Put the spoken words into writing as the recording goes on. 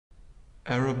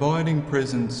Our abiding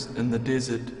presence in the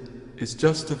desert is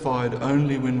justified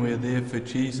only when we're there for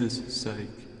Jesus' sake.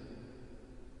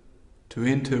 To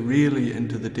enter really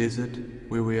into the desert,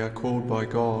 where we are called by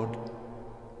God,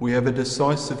 we have a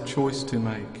decisive choice to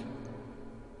make.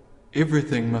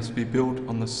 Everything must be built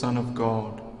on the Son of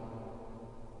God,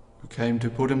 who came to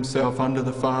put himself under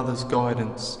the Father's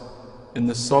guidance in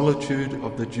the solitude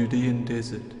of the Judean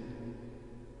desert.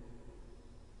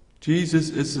 Jesus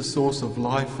is the source of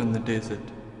life in the desert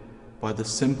by the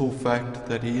simple fact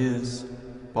that he is,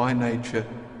 by nature,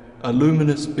 a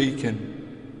luminous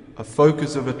beacon, a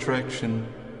focus of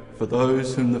attraction for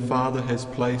those whom the Father has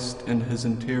placed in his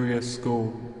interior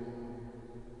school.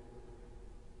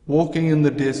 Walking in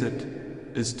the desert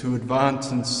is to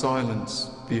advance in silence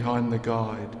behind the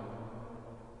guide.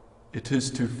 It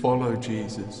is to follow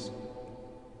Jesus.